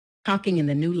Talking in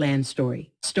the New Land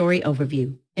Story. Story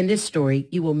overview. In this story,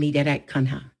 you will meet Edite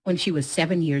Cunhã when she was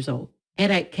 7 years old.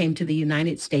 Edite came to the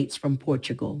United States from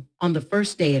Portugal. On the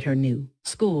first day at her new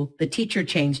school, the teacher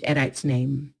changed Edite's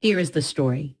name. Here is the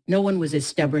story. No one was as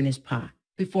stubborn as Pa.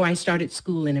 Before I started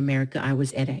school in America, I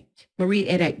was Edite.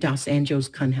 Maria Edite dos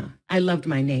Anjos Cunhã. I loved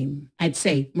my name. I'd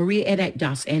say Maria Edite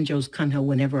dos Anjos Cunhã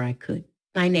whenever I could.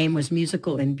 My name was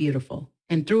musical and beautiful,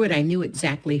 and through it I knew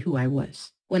exactly who I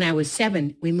was. When I was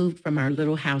 7, we moved from our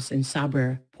little house in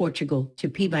Sabrera, Portugal, to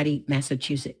Peabody,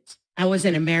 Massachusetts. I was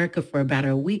in America for about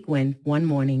a week when, one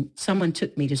morning, someone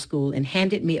took me to school and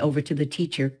handed me over to the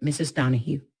teacher, Mrs.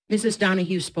 Donahue. Mrs.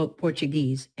 Donahue spoke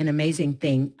Portuguese, an amazing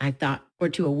thing, I thought, for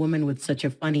to a woman with such a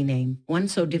funny name, one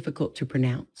so difficult to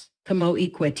pronounce. Como e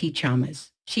que te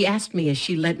chamas? She asked me as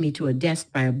she led me to a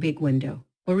desk by a big window.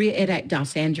 Maria Edite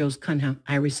dos Anjos Cunhã,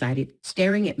 I recited,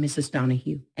 staring at Mrs.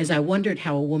 Donahue, as I wondered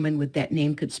how a woman with that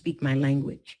name could speak my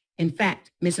language. In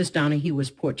fact, Mrs. Donahue was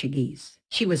Portuguese.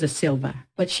 She was a Silva,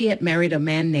 but she had married a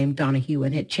man named Donahue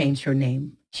and had changed her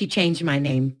name. She changed my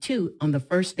name, too, on the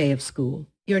first day of school.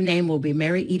 Your name will be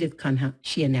Mary Edith Cunhã,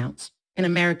 she announced. In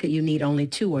America, you need only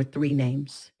 2 or 3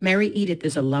 names. Mary Edith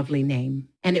is a lovely name,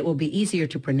 and it will be easier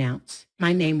to pronounce.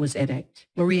 My name was Edite.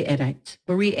 Maria Edite.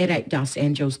 Maria Edite dos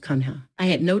Anjos Cunhã. I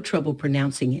had no trouble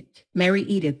pronouncing it. Mary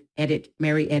Edith, Edit,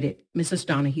 Mary Edit, Mrs.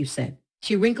 Donahue said.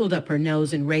 She wrinkled up her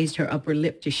nose and raised her upper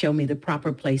lip to show me the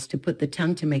proper place to put the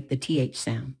tongue to make the TH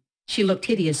sound. She looked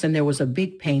hideous and there was a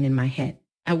big pain in my head.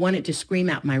 I wanted to scream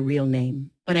out my real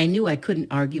name, but I knew I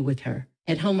couldn't argue with her.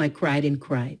 At home I cried and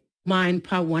cried. Ma and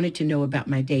Pa wanted to know about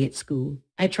my day at school.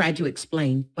 I tried to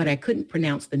explain, but I couldn't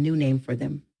pronounce the new name for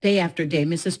them. Day after day,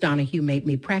 Mrs. Donahue made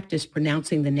me practice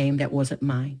pronouncing the name that wasn't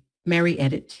mine. Mary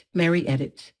Edit, Mary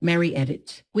Edit, Mary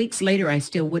Edit. Weeks later, I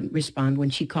still wouldn't respond when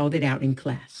she called it out in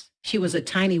class. She was a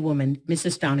tiny woman,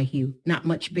 Mrs. Donahue, not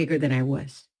much bigger than I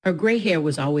was. Her gray hair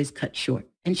was always cut short,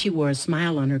 and she wore a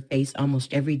smile on her face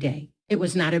almost every day. It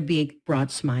was not a big,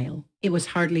 broad smile. It was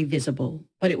hardly visible,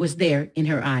 but it was there in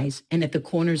her eyes and at the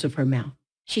corners of her mouth.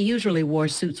 She usually wore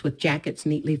suits with jackets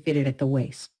neatly fitted at the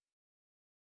waist.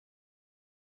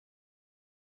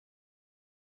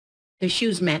 The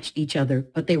shoes matched each other,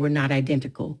 but they were not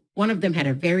identical. One of them had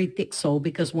a very thick sole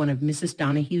because one of Mrs.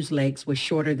 Donahue's legs was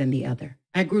shorter than the other.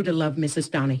 I grew to love Mrs.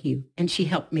 Donahue, and she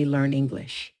helped me learn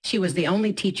English. She was the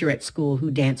only teacher at school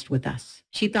who danced with us.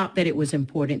 She thought that it was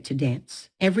important to dance.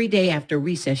 Every day after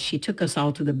recess, she took us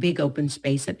all to the big open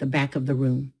space at the back of the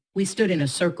room. We stood in a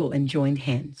circle and joined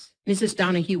hands. Mrs.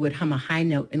 Donahue would hum a high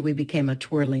note and we became a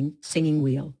twirling, singing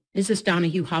wheel. Mrs.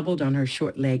 Donahue hobbled on her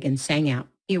short leg and sang out,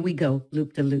 "Here we go,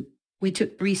 loop-de-loop." We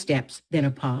took 3 steps, then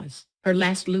a pause. Her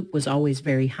last loop was always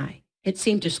very high. It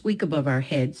seemed to squeak above our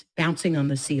heads, bouncing on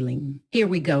the ceiling. "Here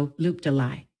we go,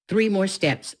 loop-de-lie." 3 more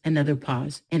steps, another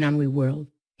pause, and on we whirled.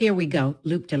 "Here we go,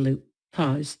 loop-de-loop."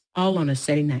 Pause, all on a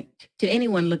Saturday night. To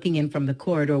anyone looking in from the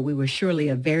corridor, we were surely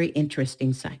a very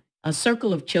interesting sight. A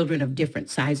circle of children of different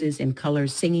sizes and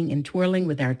colors singing and twirling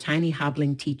with our tiny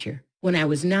hobbling teacher. When I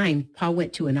was 9, Pa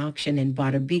went to an auction and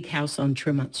bought a big house on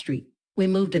Tremont Street. We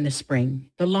moved in the spring.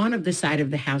 The lawn of the side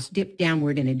of the house dipped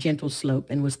downward in a gentle slope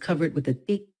and was covered with a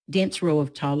thick, dense row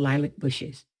of tall lilac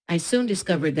bushes. I soon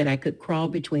discovered that I could crawl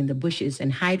between the bushes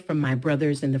and hide from my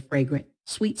brothers in the fragrant,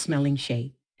 sweet-smelling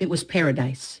shade. It was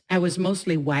paradise. I was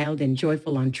mostly wild and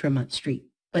joyful on Tremont Street,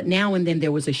 but now and then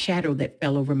there was a shadow that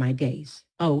fell over my days.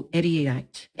 Oh,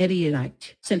 Edite,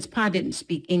 Edite. Since Pa didn't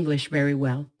speak English very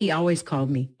well, he always called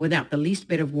me, without the least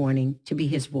bit of warning, to be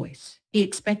his voice. He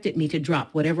expected me to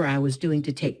drop whatever I was doing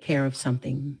to take care of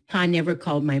something. Pa never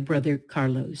called my brother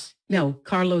Carlos. No,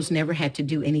 Carlos never had to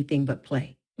do anything but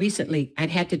play. Recently, I'd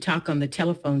had to talk on the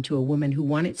telephone to a woman who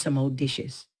wanted some old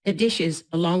dishes. The dishes,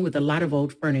 along with a lot of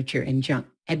old furniture and junk,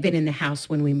 had been in the house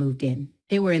when we moved in.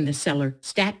 They were in the cellar,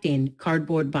 stacked in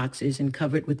cardboard boxes and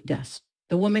covered with dust.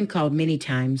 The woman called many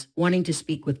times, wanting to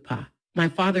speak with Pa. "My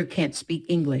father can't speak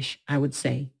English," I would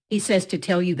say. "He says to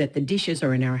tell you that the dishes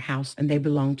are in our house and they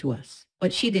belong to us."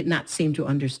 But she did not seem to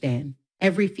understand.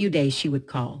 Every few days she would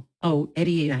call. "Oh,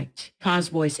 Edite." Pa's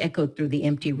voice echoed through the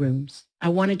empty rooms. I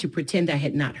wanted to pretend I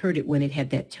had not heard it when it had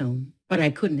that tone, but I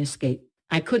couldn't escape.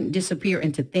 I couldn't disappear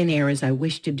into thin air as I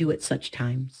wished to do at such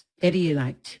times.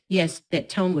 Edite. Yes, that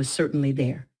tone was certainly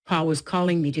there. Pa was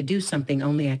calling me to do something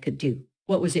only I could do.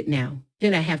 What was it now?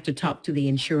 Did I have to talk to the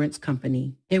insurance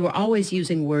company? They were always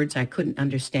using words I couldn't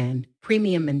understand.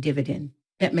 Premium and dividend.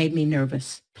 That made me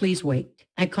nervous. "Please wait.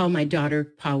 I call my daughter,"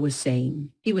 Pa was saying.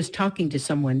 He was talking to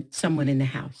someone in the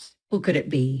house. Who could it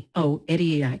be? "Oh,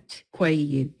 Edite.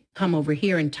 Quay. come over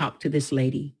here and talk to this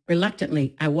lady.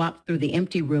 Reluctantly, I walked through the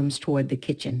empty rooms toward the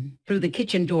kitchen. Through the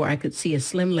kitchen door, I could see a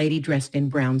slim lady dressed in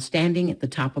brown standing at the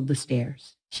top of the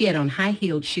stairs. She had on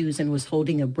high-heeled shoes and was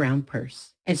holding a brown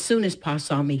purse. As soon as Pa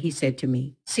saw me, he said to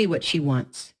me, "See what she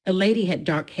wants." The lady had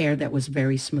dark hair that was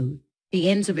very smooth. The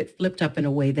ends of it flipped up in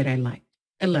a way that I liked.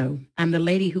 "Hello, I'm the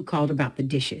lady who called about the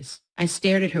dishes." I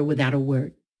stared at her without a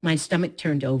word. My stomach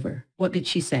turned over. What did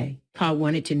she say? Pa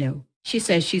wanted to know. She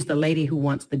says she's the lady who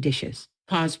wants the dishes.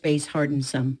 Pa's face hardened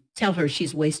some. Tell her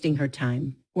she's wasting her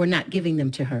time. We're not giving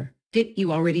them to her. Did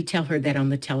you already tell her that on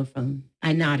the telephone?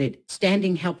 I nodded,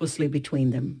 standing helplessly between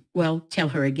them. Well, tell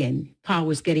her again. Pa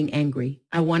was getting angry.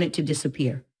 I wanted to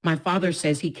disappear. My father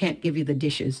says he can't give you the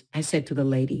dishes, I said to the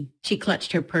lady. She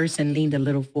clutched her purse and leaned a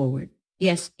little forward.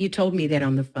 Yes, you told me that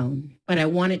on the phone, but I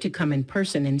wanted to come in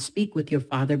person and speak with your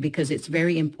father because it's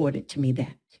very important to me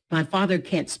that. My father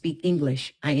can't speak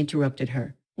English, I interrupted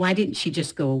her. Why didn't she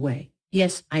just go away?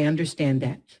 Yes, I understand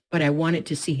that, but I wanted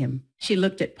to see him. She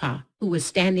looked at Pa, who was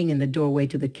standing in the doorway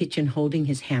to the kitchen holding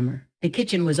his hammer. The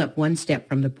kitchen was up one step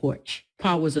from the porch.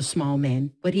 Pa was a small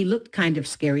man, but he looked kind of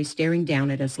scary staring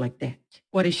down at us like that.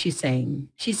 What is she saying?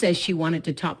 She says she wanted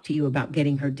to talk to you about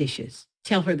getting her dishes.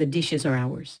 Tell her the dishes are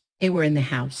ours. They were in the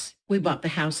house. We bought the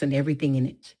house and everything in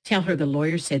it. Tell her the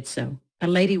lawyer said so. A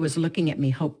lady was looking at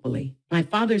me hopefully. My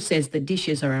father says the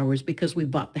dishes are ours because we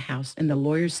bought the house and the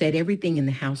lawyer said everything in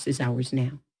the house is ours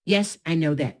now. Yes, I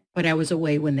know that, but I was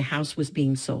away when the house was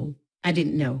being sold. I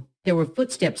didn't know. There were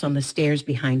footsteps on the stairs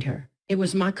behind her. It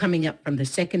was Ma coming up from the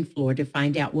second floor to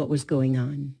find out what was going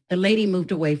on. The lady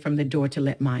moved away from the door to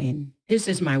let Ma in. This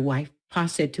is my wife, Pa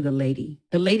said to the lady.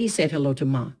 The lady said hello to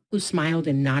Ma, who smiled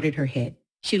and nodded her head.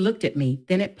 She looked at me,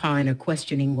 then at Pa in a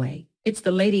questioning way. It's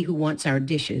the lady who wants our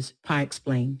dishes, Pa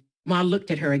explained. Ma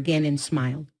looked at her again and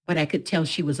smiled, but I could tell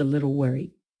she was a little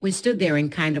worried. We stood there in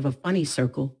kind of a funny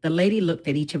circle. The lady looked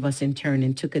at each of us in turn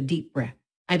and took a deep breath.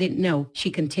 I didn't know, she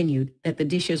continued, that the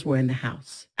dishes were in the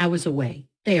house. I was away.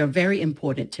 They are very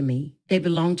important to me. They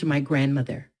belong to my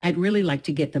grandmother. I'd really like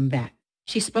to get them back.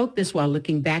 She spoke this while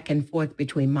looking back and forth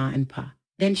between Ma and Pa.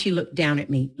 Then she looked down at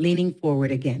me, leaning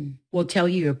forward again. Well, tell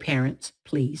your parents,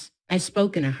 please. I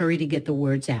spoke in a hurry to get the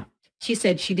words out. She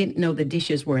said she didn't know the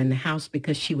dishes were in the house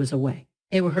because she was away.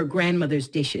 They were her grandmother's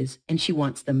dishes, and she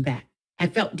wants them back. I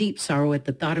felt deep sorrow at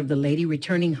the thought of the lady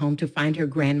returning home to find her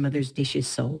grandmother's dishes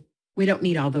sold. We don't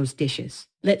need all those dishes.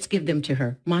 Let's give them to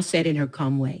her, Ma said in her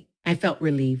calm way. I felt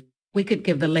relieved. We could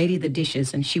give the lady the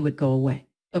dishes and she would go away.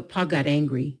 But Pa got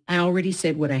angry. I already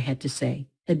said what I had to say.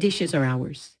 The dishes are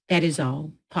ours. That is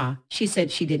all. Pa, she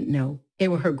said she didn't know. They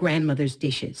were her grandmother's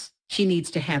dishes. She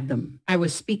needs to have them. I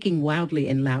was speaking wildly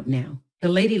and loud now. The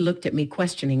lady looked at me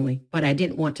questioningly, but I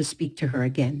didn't want to speak to her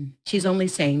again. She's only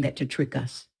saying that to trick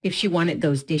us. If she wanted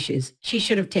those dishes, she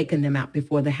should have taken them out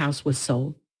before the house was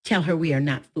sold. Tell her we are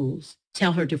not fools.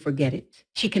 Tell her to forget it.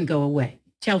 She can go away.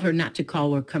 Tell her not to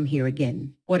call or come here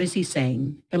again. What is he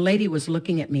saying? The lady was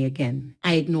looking at me again.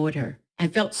 I ignored her. I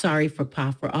felt sorry for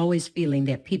Pa for always feeling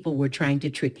that people were trying to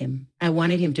trick him. I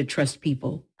wanted him to trust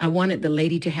people. I wanted the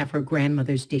lady to have her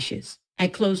grandmother's dishes. I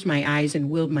closed my eyes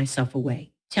and willed myself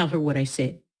away. Tell her what I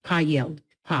said. Pa yelled.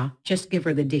 Pa, just give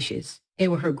her the dishes. They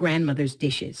were her grandmother's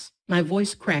dishes. My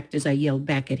voice cracked as I yelled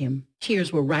back at him.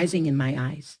 Tears were rising in my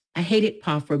eyes. I hated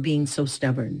Pa for being so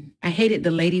stubborn. I hated the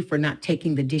lady for not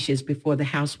taking the dishes before the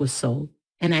house was sold.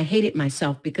 And I hated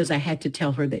myself because I had to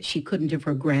tell her that she couldn't have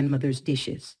her grandmother's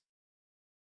dishes.